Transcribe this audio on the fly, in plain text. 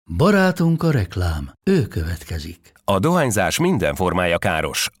Barátunk a reklám, ő következik. A dohányzás minden formája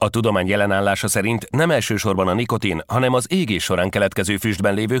káros. A tudomány jelenállása szerint nem elsősorban a nikotin, hanem az égés során keletkező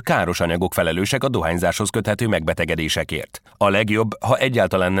füstben lévő káros anyagok felelősek a dohányzáshoz köthető megbetegedésekért. A legjobb, ha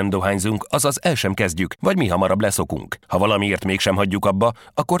egyáltalán nem dohányzunk, azaz el sem kezdjük, vagy mi hamarabb leszokunk. Ha valamiért mégsem hagyjuk abba,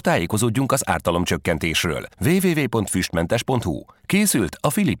 akkor tájékozódjunk az ártalomcsökkentésről. www.füstmentes.hu. Készült a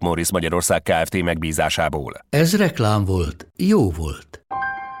Philip Morris Magyarország Kft. Megbízásából. Ez reklám volt, jó volt.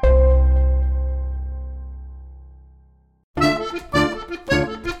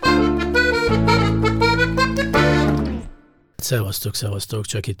 Szevasztok,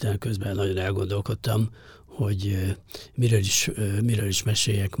 csak itt közben nagyon elgondolkodtam, hogy miről is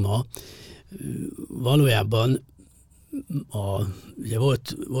meséljek ma. Valójában ugye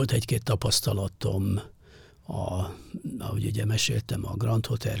volt egy-két tapasztalatom, ahogy ugye meséltem a Grand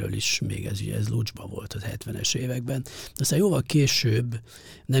Hotelről is, még ez Lucsban volt az 70-es években. Aztán jóval később,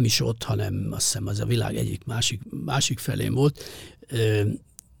 nem is ott, hanem azt hiszem az a világ egyik másik felén volt,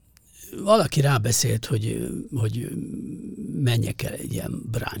 valaki rábeszélt, hogy menjek el egy ilyen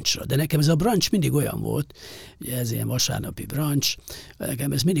brunchra. De nekem ez a brunch mindig olyan volt, ugye ez ilyen vasárnapi brunch,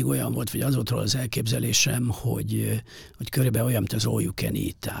 nekem ez mindig olyan volt, hogy az volt róla az elképzelésem, hogy körülbelül olyan, mint az all you can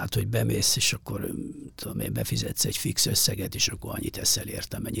eat, tehát, hogy bemész, és akkor tudom én, befizetsz egy fix összeget, és akkor annyit eszel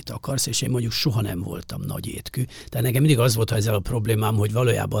érte, mennyit akarsz, és én mondjuk soha nem voltam nagy étkű. Tehát nekem mindig az volt ezzel a problémám, hogy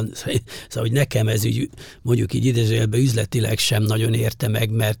valójában, szóval, hogy nekem ez így, mondjuk így idézőjelben üzletileg sem nagyon érte meg,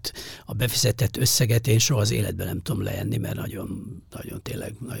 mert a befizetett összeget én soha az életben nem tudom leenni, mert nagyon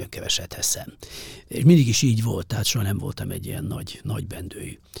tényleg nagyon keveset eszem. És mindig is így volt, tehát soha nem voltam egy ilyen nagy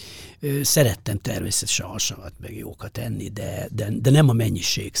bendőjű. Szerettem természetesen hasavat, meg jókat enni, de nem a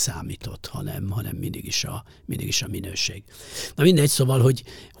mennyiség számított, hanem mindig is a minőség. Na mindegy, szóval,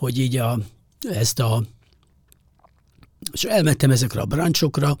 hogy így és elmentem ezekre a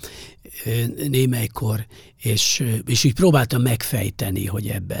brunchokra némelykor, és így próbáltam megfejteni,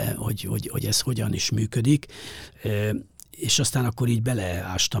 hogy ez hogyan is működik, és aztán akkor így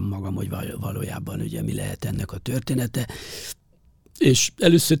beleástam magam, hogy valójában ugye mi lehet ennek a története. És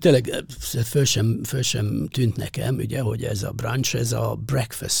először tényleg föl sem tűnt nekem, ugye, hogy ez a brunch, ez a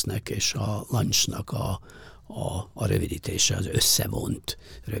breakfastnek és a lunchnak a rövidítése, az összevont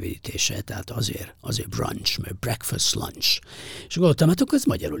rövidítése, tehát azért brunch, mert breakfast, lunch. És gondoltam, hát akkor ez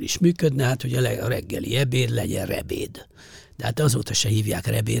magyarul is működne, hát hogy a reggeli ebéd legyen rebéd. De hát azóta se hívják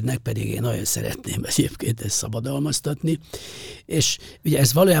rebédnek, pedig én nagyon szeretném egyébként ezt szabadalmaztatni. És ugye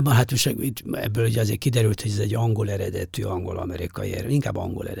ez valójában, hát ebből ugye azért kiderült, hogy ez egy angol-amerikai, inkább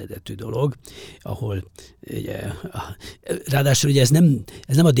angol eredetű dolog, ahol ugye, ráadásul ugye ez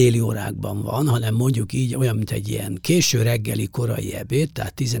nem a déli órákban van, hanem mondjuk így olyan, mint egy ilyen késő reggeli korai ebéd,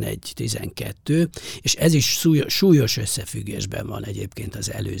 tehát 11-12, és ez is súlyos összefüggésben van egyébként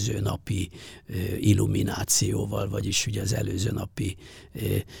az előző napi illuminációval, vagyis ugye az előző napi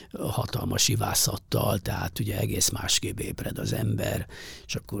hatalmas ivászattal, tehát ugye egész másképp ébred az ember,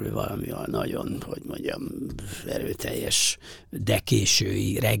 és akkor valami nagyon, hogy mondjam, erőteljes, de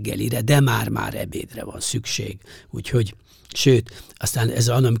késői reggelire, de már ebédre van szükség. Úgyhogy, sőt, aztán ez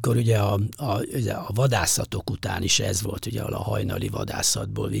amikor ugye a vadászatok után is ez volt, ugye a hajnali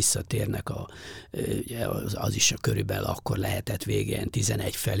vadászatból visszatérnek, ugye az is körülbelül akkor lehetett végén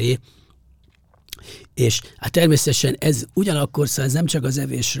 11 felé, és hát természetesen ez ugyanakkor ez nem csak az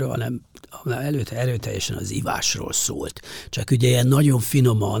evésről, hanem előtte erőteljesen az ivásról szólt. Csak ugye ilyen nagyon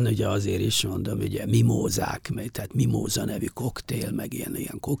finoman, ugye azért is mondom, ugye mimózák, tehát mimóza nevű koktél, meg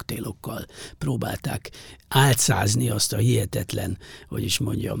ilyen koktélokkal próbálták álcázni azt a hihetetlen, hogy is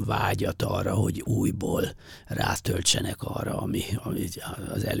mondjam, vágyat arra, hogy újból rátöltsenek arra, ami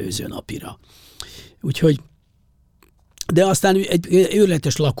az előző napira. Úgyhogy de aztán egy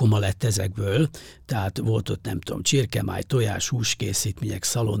őrületes lakoma lett ezekből, tehát volt ott nem tudom, csirkemáj, tojás, húskészítmények,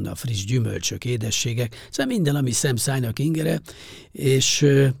 szalonna, friss gyümölcsök, édességek, szóval minden, ami szemszájnak ingere, és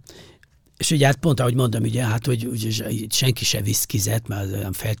ugye hát pont ahogy mondom, ugye hát, hogy senki se viszkizett, mert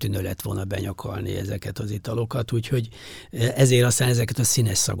olyan feltűnő lett volna benyakalni ezeket az italokat, úgyhogy ezért aztán ezeket a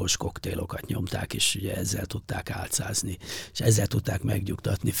színes szagos koktélokat nyomták, és ugye ezzel tudták álcázni, és ezzel tudták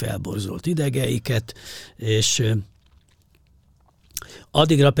megnyugtatni felborzolt idegeiket, és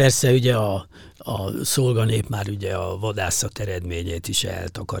addigra persze ugye a szolganép már ugye a vadászat eredményét is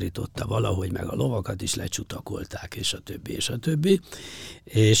eltakarította valahogy, meg a lovakat is lecsutakolták, és a többi.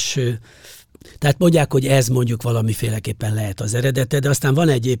 És tehát mondják, hogy ez mondjuk valamiféleképpen lehet az eredete, de aztán van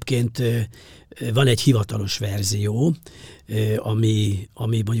egyébként egy hivatalos verzió, ami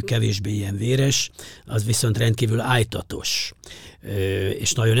mondjuk kevésbé ilyen véres, az viszont rendkívül ájtatos,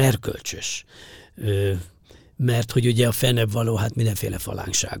 és nagyon erkölcsös. mert hogy ugye a fennebb való hát mindenféle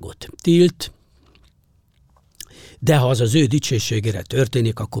falánkságot tilt, de ha az ő dicsőségére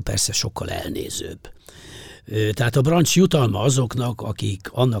történik, akkor persze sokkal elnézőbb. Tehát a brancs jutalma azoknak, akik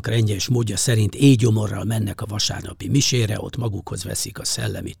annak rendje és módja szerint éjgyomorral mennek a vasárnapi misére, ott magukhoz veszik a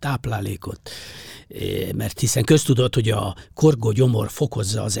szellemi táplálékot, mert hiszen köztudott, hogy a korgó gyomor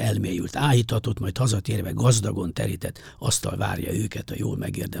fokozza az elmélyült áhítatot, majd hazatérve gazdagon terített asztal várja őket a jól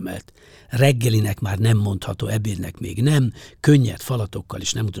megérdemelt reggelinek, már nem mondható, ebédnek még nem, könnyed falatokkal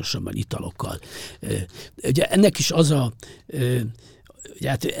és nem utolsóban italokkal. Ugye ennek is az a, ugye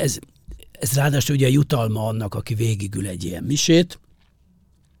hát ez ráadásul ugye jutalma annak, aki végigül egy ilyen misét,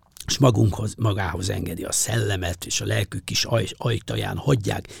 és magához engedi a szellemet, és a lelkük kis ajtaján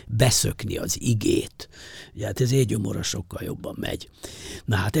hagyják beszökni az igét. Ugye hát ez éjgyomorra sokkal jobban megy.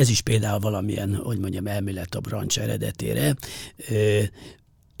 Na hát ez is például valamilyen, hogy mondjam, elmélet a brancs eredetére.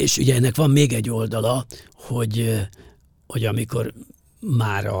 És ugye ennek van még egy oldala, hogy amikor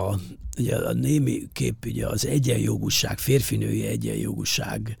már ugye a némi kép, ugye az egyenjogúság, férfinői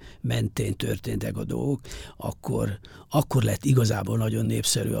egyenjogúság mentén történtek a dolgok, akkor lett igazából nagyon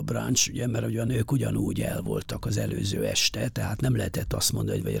népszerű a brunch, ugye, mert ugye a nők ugyanúgy el voltak az előző este, tehát nem lehetett azt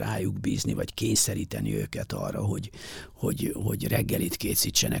mondani, vagy rájuk bízni, vagy kényszeríteni őket arra, hogy reggelit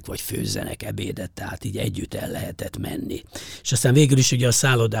készítsenek, vagy főzzenek ebédet, tehát így együtt el lehetett menni. És aztán végül is ugye a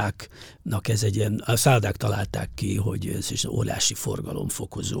szállodáknak a szállodák találták ki, hogy ez is óriási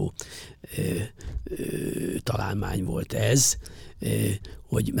forgalomfokozó találmány volt ez,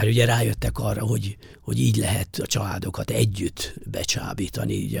 mert ugye rájöttek arra, hogy így lehet a családokat együtt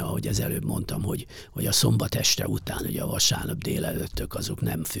becsábítani, ugye, ahogy az előbb mondtam, hogy a szombat este után, ugye a vasárnap délelőttök azok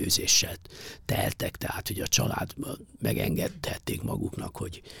nem főzéssel teltek, tehát ugye a család megengedhették maguknak,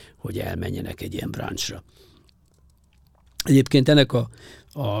 hogy elmenjenek egy ilyen brunchra. Egyébként ennek a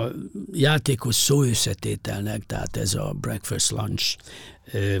játékos szóösszetételnek, tehát ez a breakfast lunch,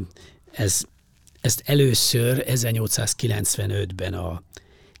 ezt először 1895-ben a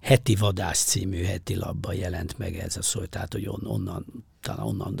Heti Vadász című heti lapban jelent meg ez a szó, tehát hogy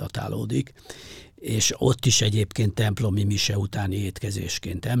onnan datálódik, és ott is egyébként templomi mise utáni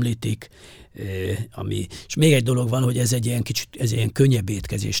étkezésként említik, és még egy dolog van, hogy ez ilyen könnyebb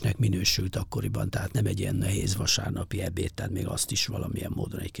étkezésnek minősült akkoriban, tehát nem egy ilyen nehéz vasárnapi ebéd, tehát még azt is valamilyen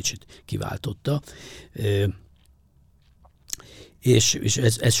módon egy kicsit kiváltotta. És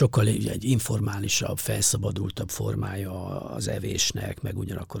ez sokkal egy informálisabb, felszabadultabb formája az evésnek, meg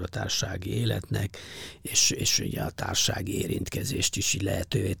ugyanakkor a társasági életnek, és ugye a társasági érintkezést is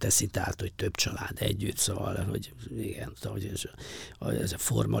lehetővé teszi, tehát, hogy több család együtt, szóval, hogy igen, hogy ez a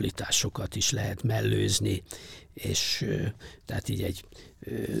formalitásokat is lehet mellőzni, és tehát így egy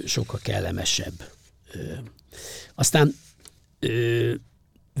sokkal kellemesebb. Aztán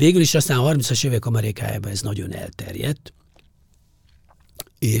végül is aztán a 30-as évek Amerikájában ez nagyon elterjedt,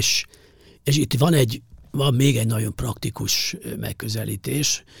 és itt van még egy nagyon praktikus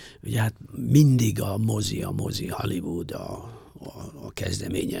megközelítés, ugye hát mindig a mozi Hollywood a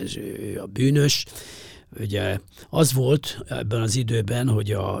kezdeményező, a bűnös. Ugye az volt ebben az időben,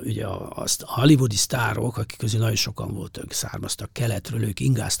 hogy ugye a hollywoodi sztárok, akik közül nagyon sokan voltak, származtak keletről, ők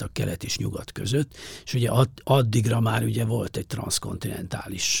ingáztak kelet és nyugat között, és ugye addigra már ugye volt egy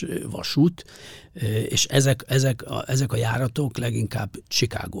transzkontinentális vasút, és ezek a járatok leginkább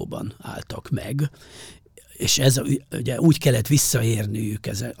Chicagóban álltak meg, és ez ugye úgy kellett visszaérniük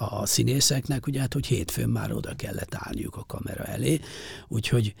a színészeknek, ugye, hát, hogy hétfőn már oda kellett állniuk a kamera elé,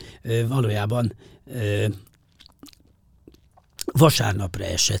 úgyhogy valójában vasárnapra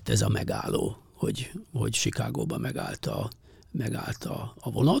esett ez a megálló, hogy Chicagóban megállt a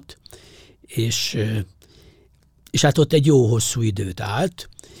vonat, és hát ott egy jó hosszú időt állt,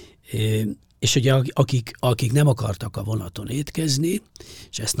 és ugye akik nem akartak a vonaton étkezni,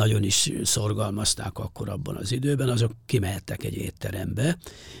 és ezt nagyon is szorgalmazták akkor abban az időben, azok kimehettek egy étterembe,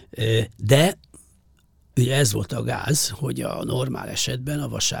 de ugye ez volt a gáz, hogy a normál esetben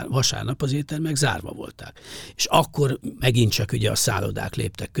a vasárnap az éttermek zárva voltak. És akkor megint csak ugye a szállodák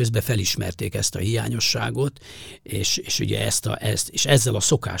léptek közbe, felismerték ezt a hiányosságot, és ugye és ezzel a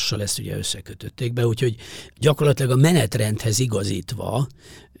szokással ezt ugye összekötötték be, úgyhogy gyakorlatilag a menetrendhez igazítva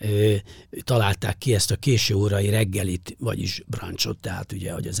találták ki ezt a késő órai reggelit, vagyis brunchot, tehát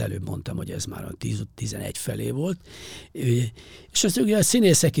ugye, ahogy az előbb mondtam, hogy ez már a 10-11 felé volt, és azt ugye a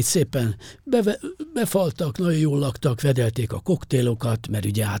színészek itt szépen befaltak, nagyon jól laktak, vedelték a koktélokat, mert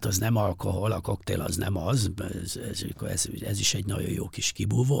ugye hát az nem alkohol, a koktél az nem az, ez is egy nagyon jó kis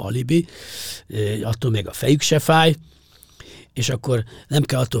kibúvó, alibi, attól még a fejük se fáj, és akkor nem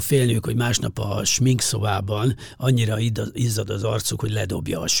kell attól félniük, hogy másnap a sminkszobában annyira izzad az arcuk, hogy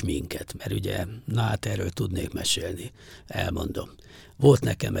ledobja a sminket, mert ugye, na hát erről tudnék mesélni, elmondom. Volt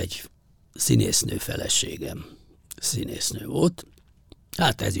nekem egy színésznő feleségem, színésznő volt,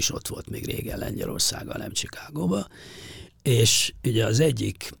 hát ez is ott volt még régen Lengyelországban, nem Chicagóban, és ugye az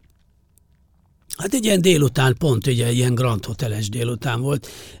egyik, hát egy ilyen délután, pont ugye ilyen Grand Hoteles délután volt,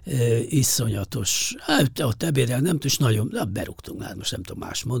 iszonyatos, hát ott ebédel, nem tudom, és nagyon, berúgtunk, hát most nem tudom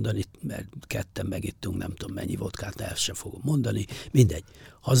más mondani, mert ketten megittunk, nem tudom mennyi vodkát, el sem fogom mondani, mindegy.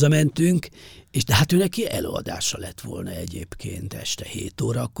 Hazamentünk, és de hát ő neki előadása lett volna egyébként este 7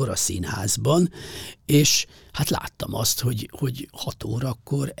 órakor a színházban, és hát láttam azt, hogy 6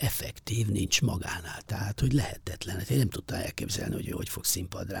 órakor effektív nincs magánál, tehát hogy lehetetlen. Hát én nem tudtam elképzelni, hogy ő hogy fog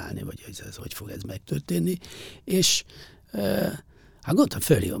színpadra állni, vagy hogy fog ez megtörténni, és hát gondoltam,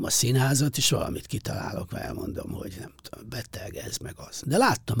 fölhívom a színházat, és valamit kitalálok, mert elmondom, hogy nem tudom, beteg ez meg az. De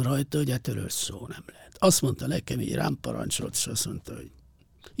láttam rajta, hogy hát erről szó nem lehet. Azt mondta nekem, így rám parancsolt, és azt mondta, hogy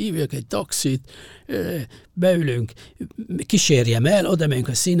hívjak egy taxit, beülünk, kísérjem el, oda megyünk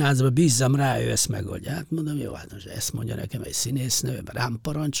a színházba, bízzam rá, ő ezt megoldja. Hát mondom, jó, hát most ezt mondja nekem egy színésznő, rám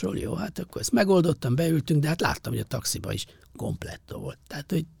parancsol, jó, hát akkor ezt megoldottam, beültünk, de hát láttam, hogy a taxiba is komplettó volt.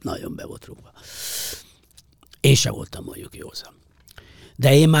 Tehát, hogy nagyon be volt rúgva. Én sem voltam mondjuk józan.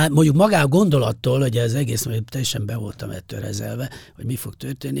 De én már mondjuk magá gondolattól, hogy az egész, hogy teljesen be voltam ettől rezelve, hogy mi fog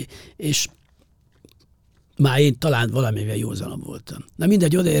történni, és már én talán valamivel józanabb voltam. Na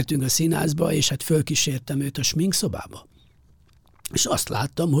mindegy, odaértünk a színházba, és hát fölkísértem őt a sminkszobába. És azt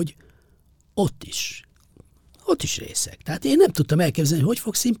láttam, hogy ott is részeg. Tehát én nem tudtam elképzelni, hogy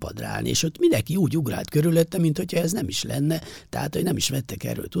fog színpadra állni, és ott mindenki úgy ugrált körülötte, mint hogyha ez nem is lenne, tehát hogy nem is vettek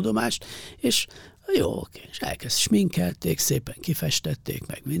erről tudomást, és jó, oké, és elkezd sminkelték, szépen kifestették,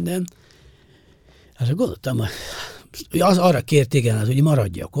 meg minden. Hát gondoltam, arra kért igen, hogy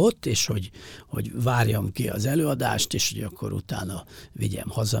maradjak ott, és hogy várjam ki az előadást, és hogy akkor utána vigyem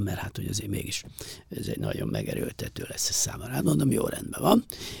haza, mert hát hogy azért mégis ez egy nagyon megerőltető lesz a számára. Hát mondom, jó, rendben van.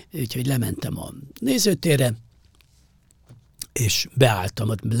 Úgyhogy lementem a nézőtérre, és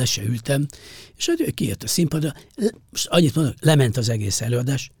beálltam, le se ültem, és hát ő kijött a színpadra, most annyit mondok, lement az egész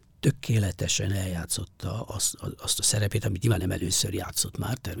előadás, tökéletesen eljátszotta azt a szerepét, amit nyilván nem először játszott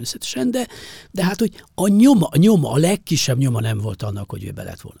már természetesen, de hát, hogy a nyoma, a legkisebb nyoma nem volt annak, hogy ő be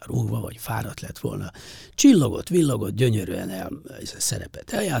lett volna rúgva, vagy fáradt lett volna. Csillogott, villogott, gyönyörűen a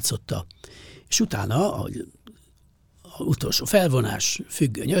szerepet eljátszotta, és utána, ahogy az utolsó felvonás,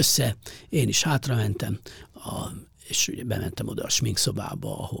 függöny össze, én is hátramentem, és ugye bementem oda a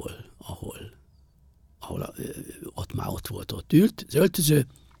sminkszobába, ahol ott volt, ott ült, az öltöző,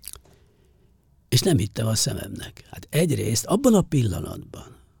 és nem hittem a szememnek. Hát egyrészt abban a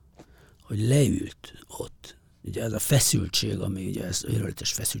pillanatban, hogy leült ott, ugye ez a feszültség, ami ugye ez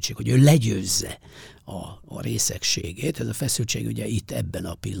őrületes feszültség, hogy ő legyőzze a részegségét, ez a feszültség ugye itt ebben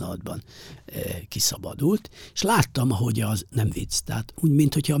a pillanatban kiszabadult, és láttam, hogy az nem vicc, tehát úgy,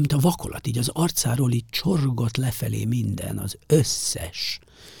 mint a vakolat, így az arcáról így csorgott lefelé minden, az összes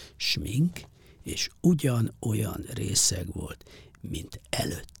smink, és ugyanolyan részeg volt, mint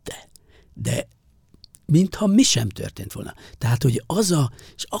előtte. De mintha mi sem történt volna. Tehát, hogy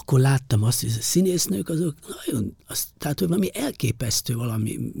és akkor láttam azt, hogy a színésznők azok nagyon, tehát, hogy valami elképesztő,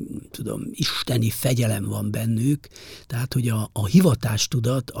 valami, tudom, isteni fegyelem van bennük, tehát, hogy a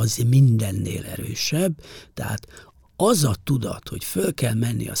hivatástudat az mindennél erősebb, tehát az a tudat, hogy föl kell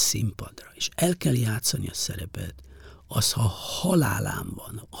menni a színpadra, és el kell játszani a szerepet, az, ha halálám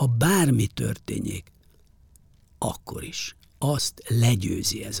van, ha bármi történjék, akkor is azt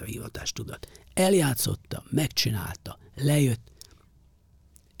legyőzi ez a hivatástudat. Eljátszotta, megcsinálta, lejött,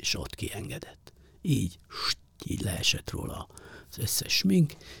 és ott kiengedett. Így leesett róla az összes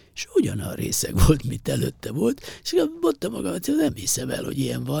smink, és ugyanolyan részeg volt, mint előtte volt, és mondtam magam, hogy nem hiszem el, hogy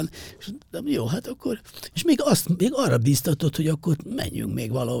ilyen van, és mondtam, jó, hát akkor, és még arra bíztatott, hogy akkor menjünk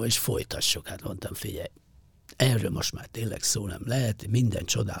még valahol, és folytassuk. Hát mondtam, figyelj, erről most már tényleg szó nem lehet, minden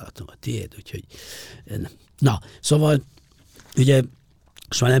csodálatom a tiéd, úgyhogy na, szóval ugye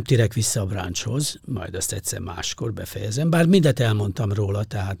most már nem térek vissza a brunchhoz, majd azt egyszer máskor befejezem, bár mindet elmondtam róla,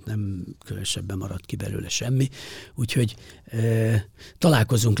 tehát nem különösebben maradt ki belőle semmi, úgyhogy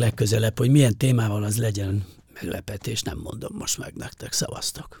találkozunk legközelebb, hogy milyen témával az legyen meglepetés, nem mondom most meg nektek,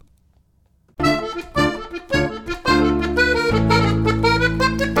 szavaztok!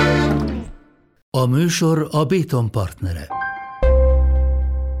 A műsor a Béton partnere.